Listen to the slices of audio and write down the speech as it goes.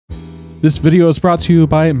This video is brought to you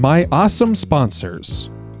by my awesome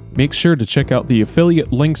sponsors. Make sure to check out the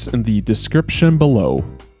affiliate links in the description below.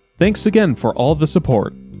 Thanks again for all the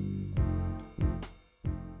support.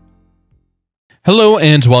 Hello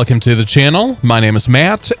and welcome to the channel. My name is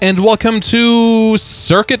Matt and welcome to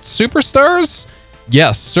Circuit Superstars.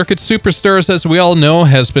 Yes, Circuit Superstars, as we all know,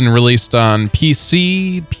 has been released on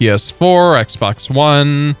PC, PS4, Xbox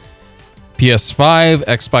One, PS5,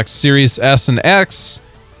 Xbox Series S and X,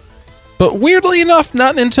 but weirdly enough,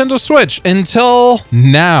 not Nintendo Switch until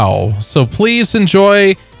now. So please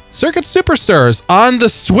enjoy Circuit Superstars on the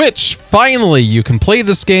Switch. Finally, you can play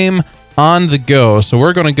this game on the go. So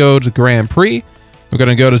we're going to go to Grand Prix. We're going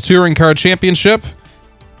to go to Touring Car Championship.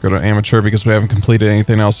 Go to Amateur because we haven't completed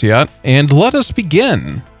anything else yet. And let us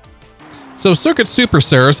begin. So Circuit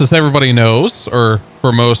Superstars, as everybody knows, or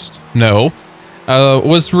for most know,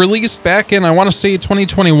 was released back in, I want to say,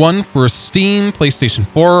 2021 for Steam, PlayStation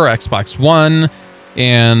 4, Xbox One,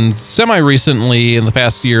 and semi-recently, in the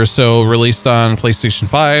past year or so, released on PlayStation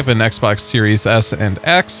 5 and Xbox Series S and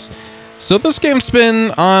X. So this game's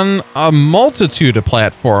been on a multitude of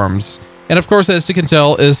platforms. And of course, as you can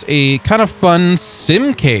tell, is a kind of fun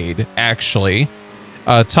simcade, actually.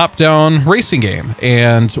 A top-down racing game.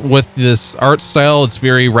 And with this art style, it's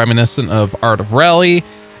very reminiscent of Art of Rally.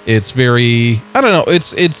 It's very, I don't know,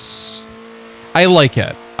 I like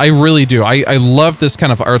it. I really do. I love this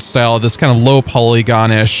kind of art style, this kind of low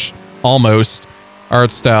polygon-ish, almost, art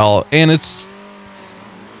style. And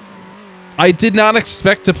I did not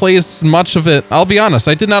expect to play as much of it. I'll be honest,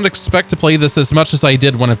 I did not expect to play this as much as I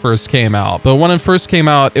did when it first came out. But when it first came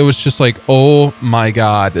out, it was just like, oh my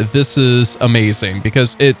god, this is amazing.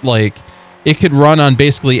 Because it could run on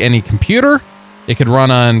basically any computer. It could run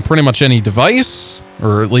on pretty much any device,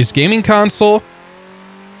 or at least gaming console.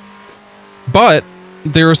 But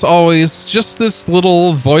there's always just this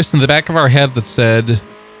little voice in the back of our head that said,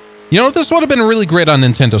 you know, this would have been really great on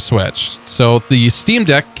Nintendo Switch. So the Steam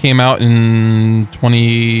Deck came out in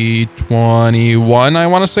 2021, I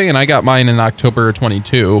want to say, and I got mine in October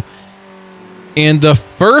 22. And the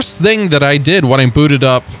first thing that I did when I booted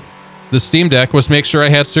up the Steam Deck was make sure I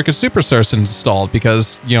had Circuit Superstars installed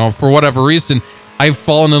because, you know, for whatever reason, I've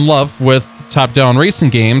fallen in love with top-down racing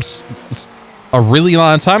games a really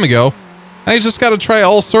long time ago. I just got to try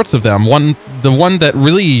all sorts of them. The one that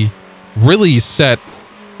really set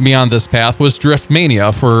me on this path was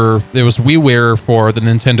Driftmania it was WiiWare for the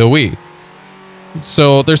Nintendo Wii.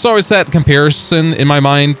 So there's always that comparison in my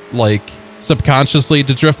mind, like subconsciously,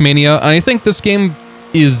 to Driftmania. And I think this game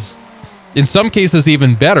is in some cases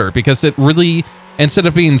even better because it really, instead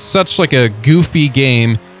of being such like a goofy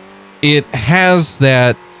game, it has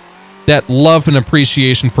that love and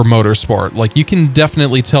appreciation for motorsport. Like you can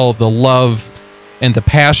definitely tell the love and the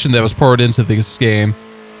passion that was poured into this game.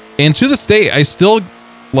 And to this day, I still,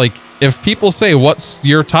 like, if people say, what's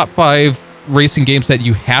your top 5 racing games that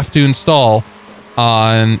you have to install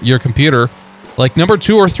on your computer, like number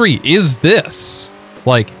 2 or 3 is this.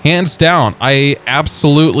 Like, hands down, I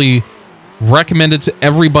absolutely recommend it to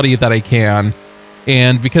everybody that I can.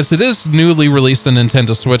 And because it is newly released on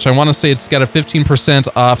Nintendo Switch, I want to say it's got a 15%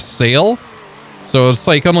 off sale. So it's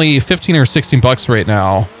like only 15 or 16 bucks right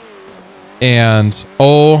now. And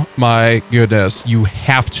oh my goodness, you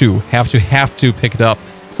have to pick it up.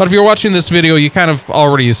 But if you're watching this video, you kind of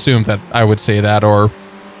already assumed that I would say that, or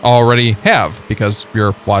already have, because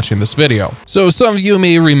you're watching this video. So some of you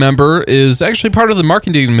may remember is actually part of the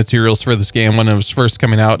marketing materials for this game when it was first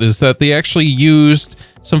coming out is that they actually used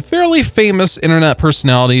some fairly famous internet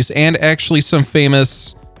personalities and actually some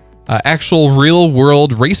famous actual real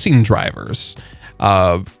world racing drivers.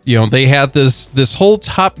 You know, they had this whole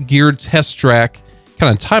Top Gear test track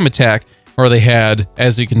kind of time attack where they had,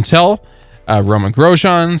 as you can tell, Roman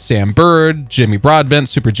Grosjean, Sam Bird, Jimmy Broadbent,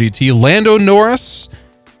 Super GT, Lando Norris,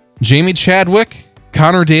 Jamie Chadwick,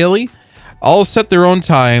 Connor Daly, all set their own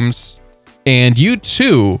times, and you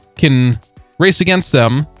too can race against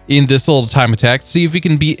them in this little time attack, see if you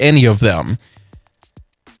can beat any of them.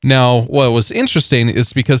 Now, what was interesting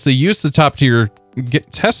is because they used the Top Tier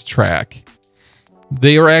test track,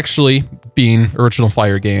 they are actually, being Original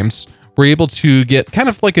Fire Games, were able to get kind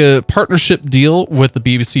of like a partnership deal with the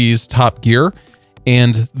BBC's Top Gear.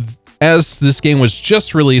 And as this game was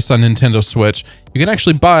just released on Nintendo Switch, you can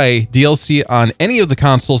actually buy DLC on any of the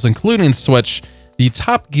consoles, including Switch, the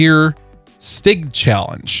Top Gear Stig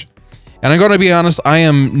Challenge. And I'm going to be honest, I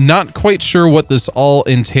am not quite sure what this all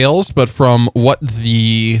entails, but from what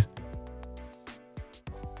the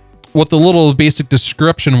little basic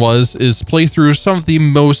description was, is play through some of the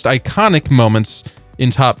most iconic moments in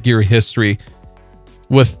Top Gear history,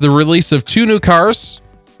 with the release of 2 new cars,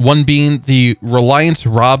 One being the Reliant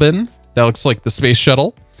Robin. That looks like the space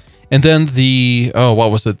shuttle. And then the, oh,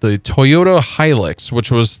 what was it? The Toyota Hilux, which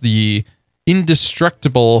was the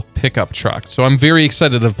indestructible pickup truck. So I'm very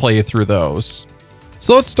excited to play through those.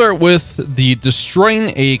 So let's start with the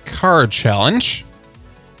Destroying a Car challenge,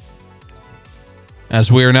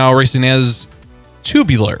 as we are now racing as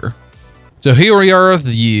Tubular. So here we are,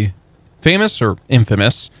 the famous or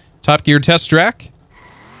infamous Top Gear test track.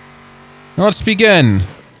 Now let's begin.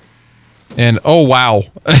 And oh wow.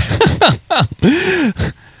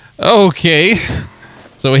 Okay.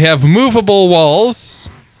 So we have movable walls.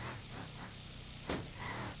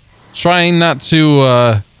 Trying not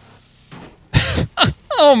to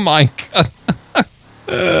oh my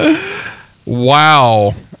god.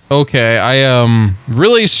 Wow. Okay, I am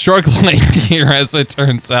really struggling here as it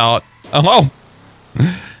turns out. Oh.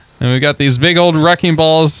 And we got these big old wrecking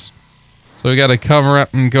balls. So we got to cover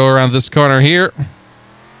up and go around this corner here.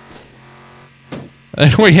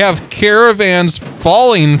 And we have caravans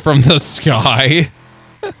falling from the sky.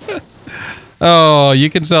 Oh, you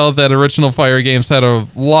can tell that Original Fire Games had a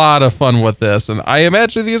lot of fun with this. And I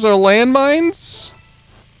imagine these are landmines?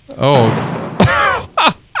 Oh.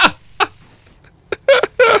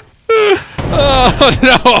 Oh,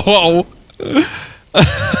 no.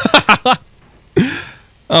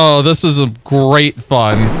 Oh, this is a great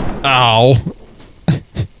fun. Ow.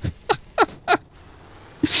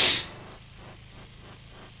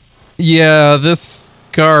 Yeah, this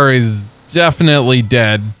car is definitely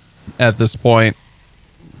dead at this point.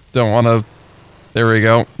 Don't want to... There we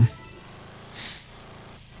go.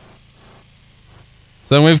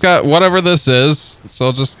 So then we've got whatever this is. So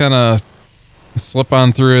I'll just kind of slip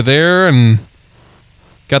on through there and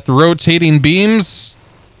got the rotating beams.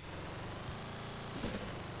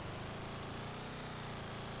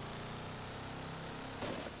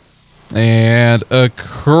 And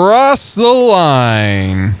across the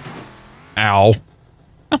line. Ow.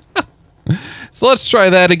 So let's try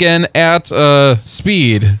that again at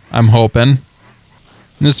speed, I'm hoping.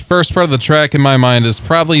 This first part of the track in my mind is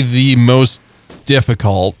probably the most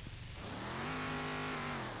difficult.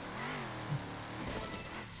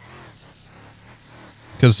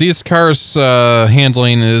 Because these cars'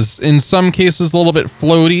 handling is, in some cases, a little bit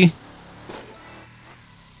floaty.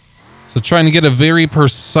 So trying to get a very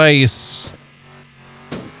precise...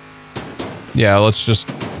 Yeah, let's just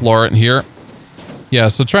floor it in here. Yeah,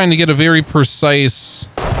 so trying to get a very precise...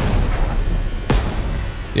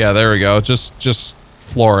 Yeah, there we go. Just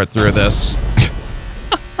floor it through this.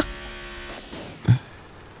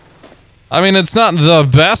 I mean, it's not the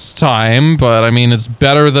best time, but I mean, it's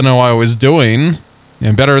better than what I was doing.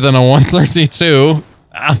 And better than a 132.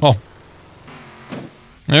 Ow.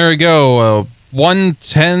 There we go.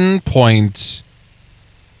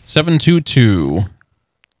 110.722.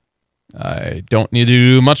 I don't need to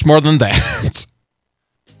do much more than that.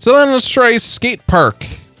 So then let's try Skate Park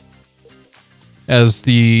as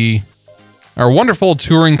our wonderful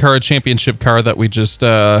touring car championship car that we just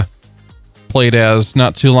played as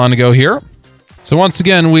not too long ago here. So once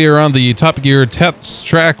again, we are on the Top Gear test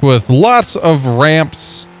track with lots of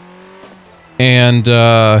ramps. And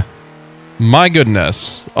my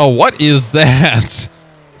goodness. Oh, what is that?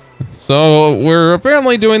 So we're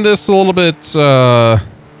apparently doing this a little bit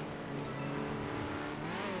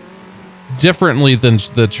differently than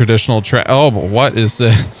the traditional track. Oh, but what is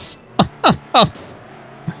this?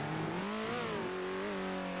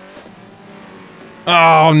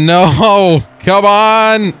 Oh no, come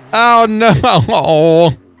on. Oh no.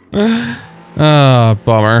 Oh,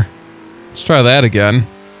 bummer. Let's try that again.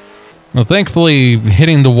 Well, thankfully,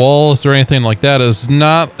 hitting the walls or anything like that is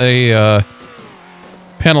not a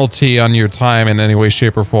penalty on your time in any way,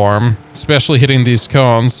 shape, or form. Especially hitting these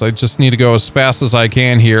cones. I just need to go as fast as I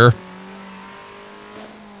can here.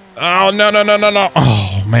 Oh, no, no, no, no, no.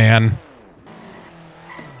 Oh, man.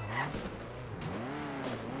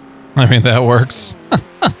 I mean, that works.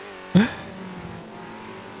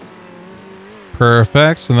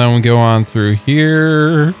 Perfect. So then we go on through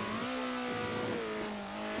here.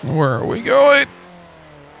 Where are we going?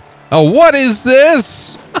 Oh, what is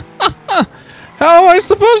this? How am I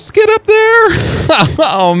supposed to get up there?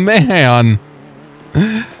 Oh, man.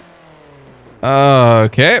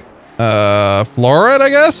 Okay. Floor it, I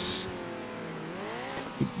guess?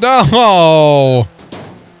 No.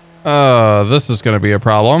 This is going to be a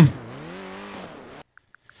problem.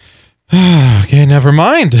 Okay, never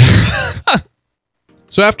mind.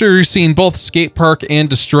 So after seeing both Skate Park and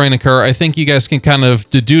Destroying a Car, I think you guys can kind of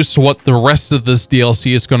deduce what the rest of this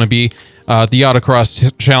DLC is going to be. The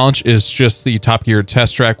Autocross Challenge is just the Top Gear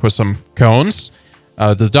test track with some cones.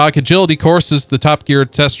 The Dog Agility course is the Top Gear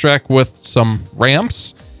test track with some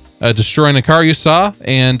ramps. Destroying a Car you saw.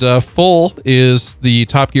 And Full is the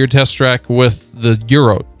Top Gear test track with the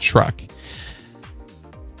Euro truck.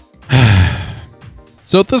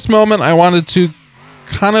 So at this moment, I wanted to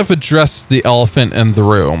kind of address the elephant in the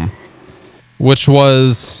room, which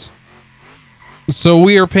was, so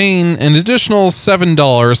we are paying an additional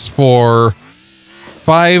 $7 for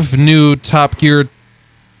 5 new Top Gear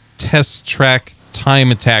test track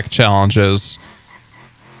time attack challenges.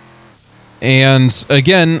 And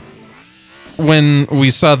again, when we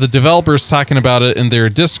saw the developers talking about it in their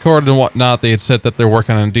Discord and whatnot, they had said that they're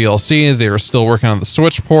working on DLC. They were still working on the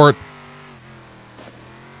Switch port.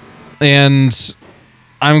 And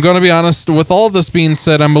I'm going to be honest, with all of this being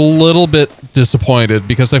said, I'm a little bit disappointed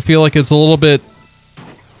because I feel like it's a little bit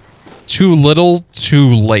too little, too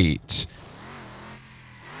late.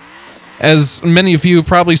 As many of you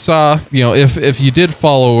probably saw, you know, if you did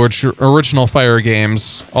follow original Fire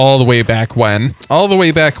games all the way back when,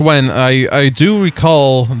 I do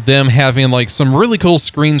recall them having like some really cool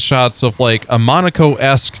screenshots of like a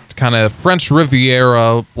Monaco-esque kind of French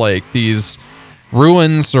Riviera, like these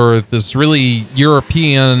ruins or this really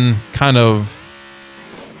European kind of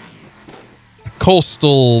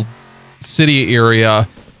coastal city area.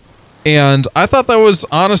 And I thought that was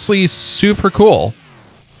honestly super cool.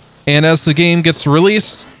 And as the game gets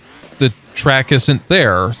released, the track isn't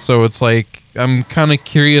there. So it's like, I'm kind of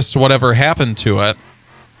curious whatever happened to it.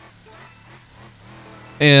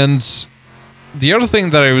 And the other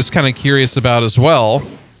thing that I was kind of curious about as well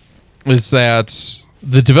is that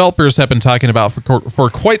the developers have been talking about for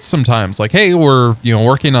quite some time. It's like, hey, we're, you know,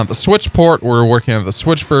 working on the Switch port. We're working on the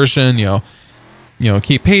Switch version, you know,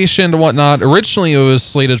 keep patient and whatnot. Originally, it was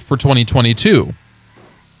slated for 2022.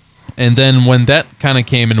 And then when that kind of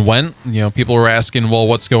came and went, you know, people were asking, well,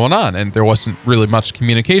 what's going on? And there wasn't really much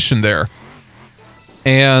communication there.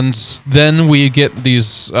 And then we get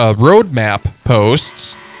these roadmap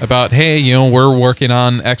posts about, hey, you know, we're working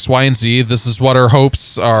on X, Y, and Z. This is what our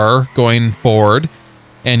hopes are going forward.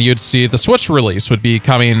 And you'd see the Switch release would be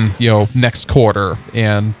coming, you know, next quarter.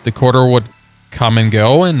 And the quarter would come and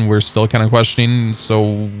go, and we're still kind of questioning,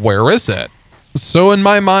 so where is it? So in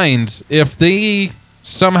my mind, if they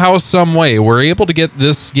somehow, some way, were able to get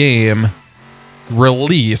this game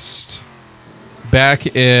released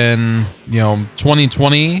back in, you know,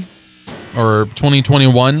 2020 or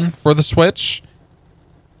 2021 for the Switch,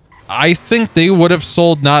 I think they would have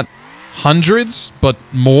sold not hundreds, but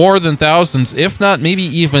more than thousands, if not maybe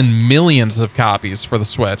even millions of copies for the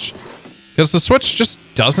Switch. Because the Switch just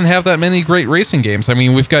doesn't have that many great racing games. I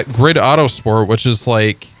mean, we've got Grid Autosport, which is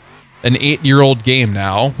like an 8-year-old game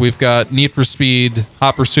now. We've got Need for Speed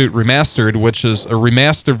Hot Pursuit Remastered, which is a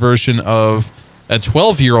remastered version of a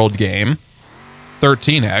 12-year-old game.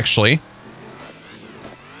 13, actually.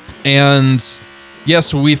 And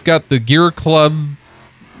yes, we've got the Gear Club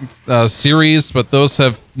series, but those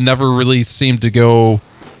have never really seemed to go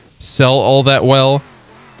sell all that well.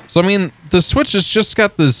 So, I mean, the Switch has just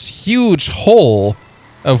got this huge hole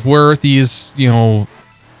of where these, you know,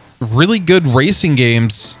 really good racing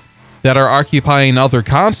games that are occupying other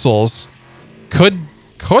consoles could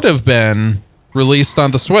have been released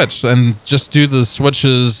on the Switch. And just due to the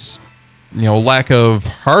Switch's, you know, lack of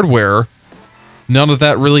hardware, none of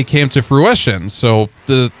that really came to fruition. So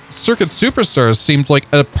the Circuit Superstars seemed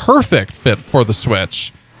like a perfect fit for the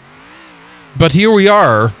Switch. But here we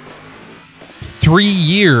are, 3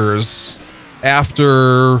 years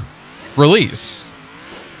after release.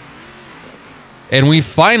 And we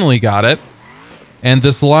finally got it. And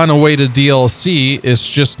this long-awaited DLC is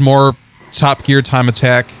just more Top Gear Time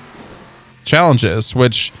Attack challenges,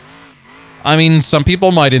 which, I mean, some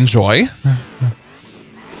people might enjoy.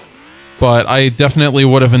 But I definitely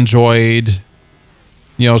would have enjoyed,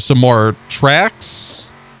 you know, some more tracks.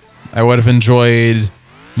 I would have enjoyed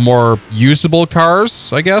more usable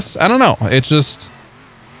cars, I guess. I don't know. It just,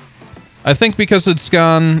 I think because it's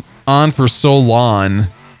gone on for so long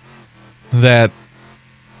that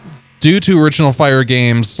due to original Fire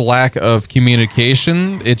games' lack of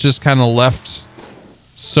communication, it just kind of left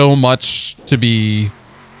so much to be,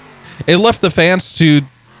 it left the fans to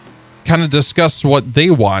kind of discuss what they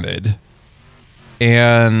wanted.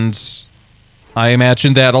 And I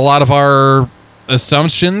imagine that a lot of our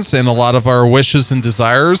assumptions and a lot of our wishes and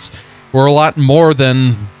desires were a lot more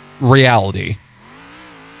than reality.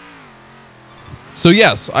 So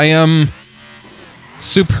yes, I am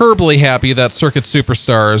superbly happy that Circuit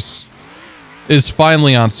Superstars is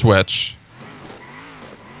finally on Switch.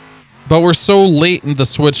 But we're so late in the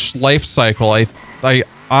Switch life cycle. I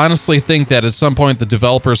honestly think that at some point the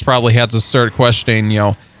developers probably had to start questioning,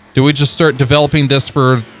 do we just start developing this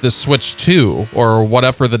for the Switch 2 or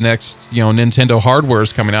whatever the next, Nintendo hardware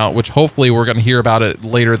is coming out, which hopefully we're going to hear about it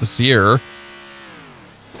later this year.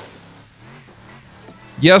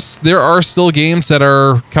 Yes, there are still games that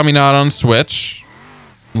are coming out on Switch,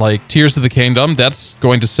 like Tears of the Kingdom. That's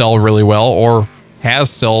going to sell really well, or has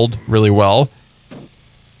sold really well.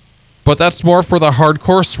 But that's more for the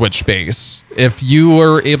hardcore Switch base. If you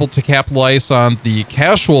were able to capitalize on the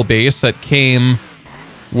casual base that came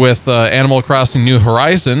with Animal Crossing New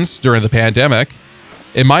Horizons during the pandemic,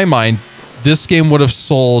 in my mind, this game would have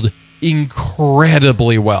sold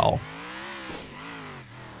incredibly well.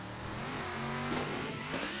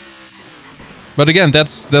 But again,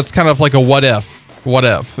 that's kind of like a what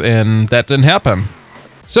if, and that didn't happen.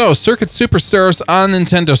 So, Circuit Superstars on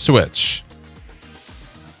Nintendo Switch.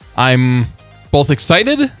 I'm both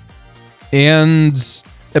excited and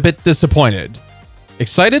a bit disappointed.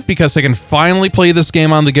 Excited because I can finally play this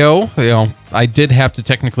game on the go. I did have to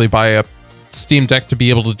technically buy a Steam Deck to be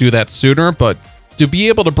able to do that sooner, but to be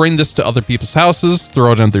able to bring this to other people's houses,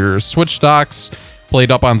 throw it in their Switch docks, play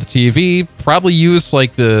it up on the TV, probably use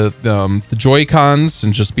like the Joy-Cons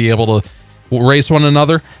and just be able to race one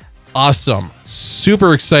another. Awesome.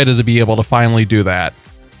 Super excited to be able to finally do that.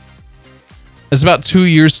 It's about 2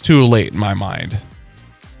 years too late in my mind.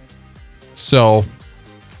 So,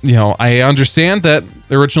 I understand that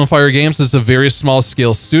Original Fire Games is a very small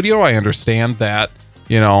scale studio. I understand that,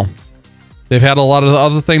 they've had a lot of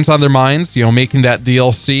other things on their minds, making that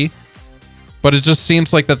DLC. But it just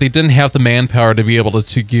seems like that they didn't have the manpower to be able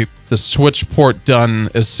to get the Switch port done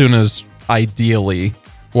as soon as ideally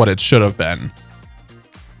what it should have been.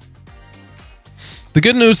 The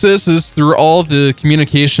good news is through all the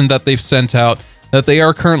communication that they've sent out, that they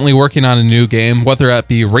are currently working on a new game, whether that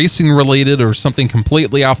be racing related or something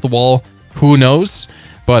completely off the wall, who knows?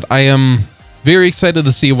 But I am very excited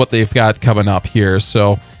to see what they've got coming up here.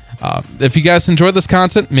 So if you guys enjoy this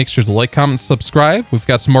content, make sure to like, comment, subscribe. We've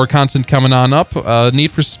got some more content coming on up.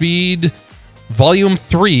 Need for Speed Volume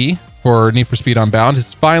 3 for Need for Speed Unbound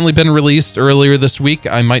has finally been released earlier this week.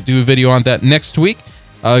 I might do a video on that next week.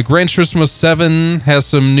 Gran Turismo 7 has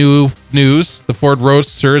some new news. The Ford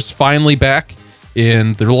Roadster is finally back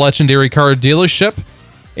in the legendary car dealership,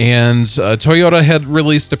 and Toyota had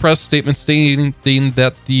released a press statement stating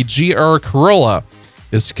that the GR Corolla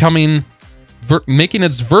is coming, making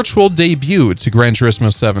its virtual debut to Gran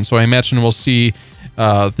Turismo 7. So I imagine we'll see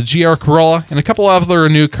the GR Corolla and a couple of other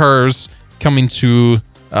new cars coming to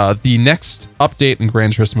the next update in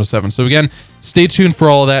Gran Turismo 7. So again, stay tuned for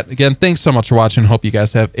all of that. Again, thanks so much for watching. Hope you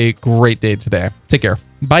guys have a great day today. Take care.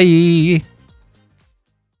 Bye.